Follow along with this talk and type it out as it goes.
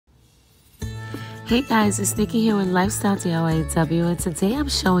Hey guys, it's Nikki here with Lifestylediyw, and today I'm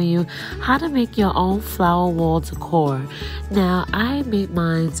showing you how to make your own flower wall decor. Now, I made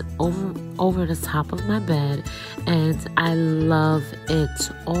mine over the top of my bed, and I love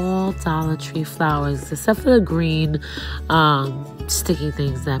it. All Dollar Tree flowers, except for the green sticky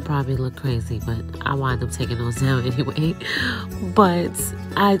things that probably look crazy, but I wind up taking those down anyway. But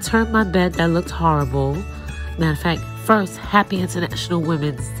I turned my bed that looked horrible. Matter of fact, first, happy International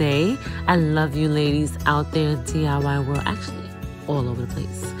Women's Day. I love you ladies out there in DIY world, actually all over the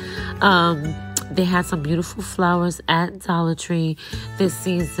place. They had some beautiful flowers at Dollar Tree this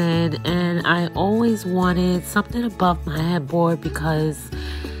season, and I always wanted something above my headboard because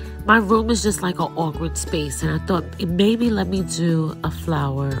my room is just like an awkward space, and I thought maybe let me do a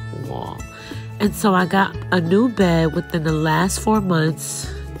flower wall. And so I got a new bed within the last 4 months.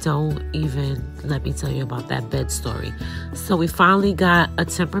 Don't even let me tell you about that bed story. So we finally got a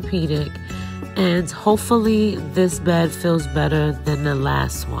Tempur-Pedic, and hopefully this bed feels better than the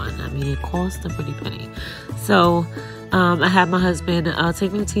last one. I mean, it cost a pretty penny. So I had my husband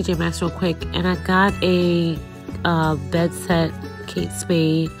take me to TJ Maxx real quick, and I got a bed set, Kate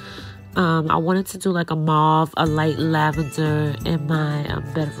Spade. I wanted to do like a mauve, a light lavender in my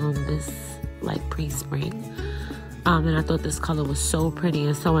bedroom this like pre-spring. And I thought this color was so pretty.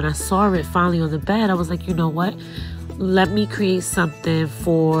 And so when I saw it finally on the bed, I was like, you know what? Let me create something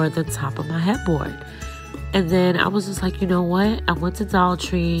for the top of my headboard. And then I was just like, you know what? I went to Dollar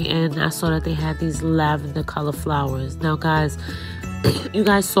Tree and I saw that they had these lavender color flowers. Now, guys, you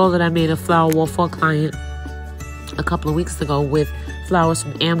guys saw that I made a flower wall for a client a couple of weeks ago with flowers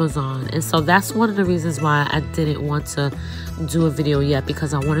from Amazon. And so that's one of the reasons why I didn't want to do a video yet,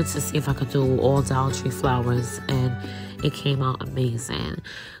 because I wanted to see if I could do all Dollar Tree flowers, and it came out amazing.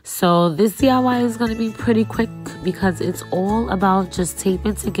 So this DIY is going to be pretty quick because it's all about just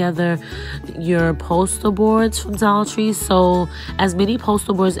taping together your poster boards from Dollar Tree. So as many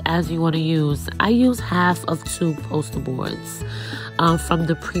poster boards as you want to use. I use half of 2 poster boards from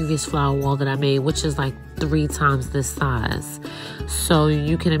the previous flower wall that I made, which is like 3 times this size. So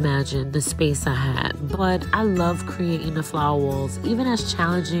you can imagine the space I had. But I love creating the flower walls, even as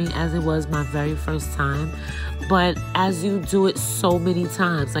challenging as it was my very first time. But as you do it so many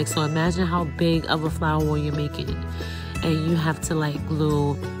times, like, so imagine how big of a flower wall you're making, and you have to like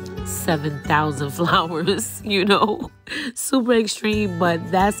glue 7,000 flowers, you know, super extreme.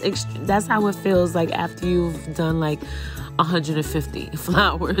 But that's how it feels like after you've done like 150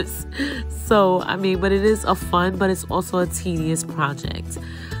 flowers. So I mean, but it is a fun, but it's also a tedious project.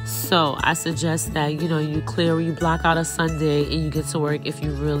 So I suggest that, you know, you block out a Sunday and you get to work if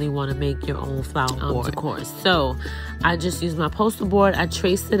you really want to make your own flower board decor. So I just used my poster board, I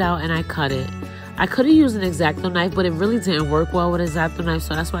traced it out, and I cut it. I could have used an X-Acto knife, but it really didn't work well with an X-Acto knife,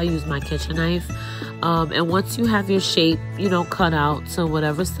 so that's why I used my kitchen knife. And once you have your shape, you know, cut out to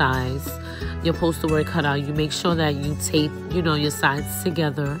whatever size, your poster board cut out, you make sure that you tape, you know, your sides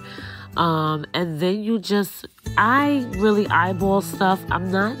together. And then I really eyeball stuff. I'm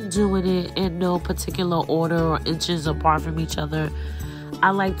not doing it in no particular order or inches apart from each other. I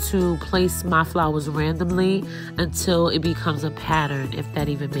like to place my flowers randomly until it becomes a pattern, if that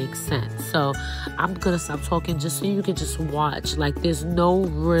even makes sense. So I'm gonna stop talking just so you can just watch. Like, there's no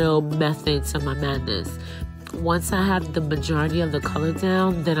real method to my madness. Once I have the majority of the color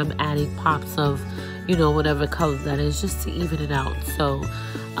down, then I'm adding pops of, you know, whatever color that is, just to even it out. So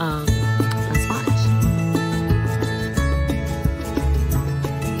let's watch.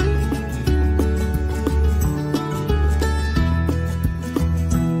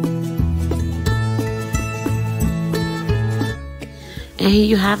 And here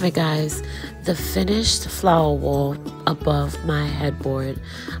you have it, guys. The finished flower wall above my headboard.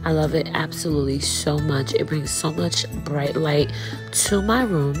 I love it absolutely so much. It brings so much bright light to my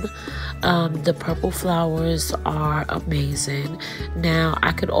room. The purple flowers are amazing. Now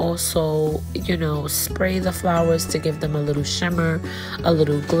I could also, you know, spray the flowers to give them a little shimmer, a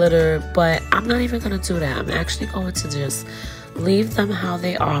little glitter, but I'm not even gonna do that. I'm actually going to just leave them how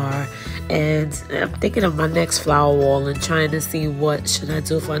they are. And I'm thinking of my next flower wall and trying to see what should I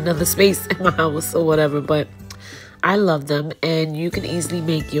do for another space in my house or whatever. But I love them, and you can easily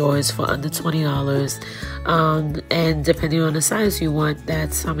make yours for under $20. And depending on the size you want,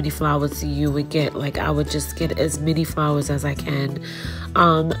 that's how many flowers you would get. Like, I would just get as many flowers as I can.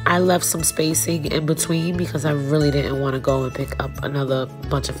 I left some spacing in between because I really didn't want to go and pick up another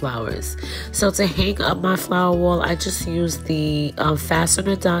bunch of flowers. So to hang up my flower wall, I just used the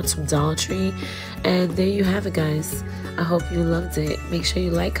Fastener Dots from Dollar Tree. And there you have it, guys. I hope you loved it. Make sure you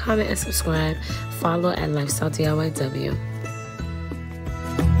like, comment, and subscribe. Follow at Lifestylediyw.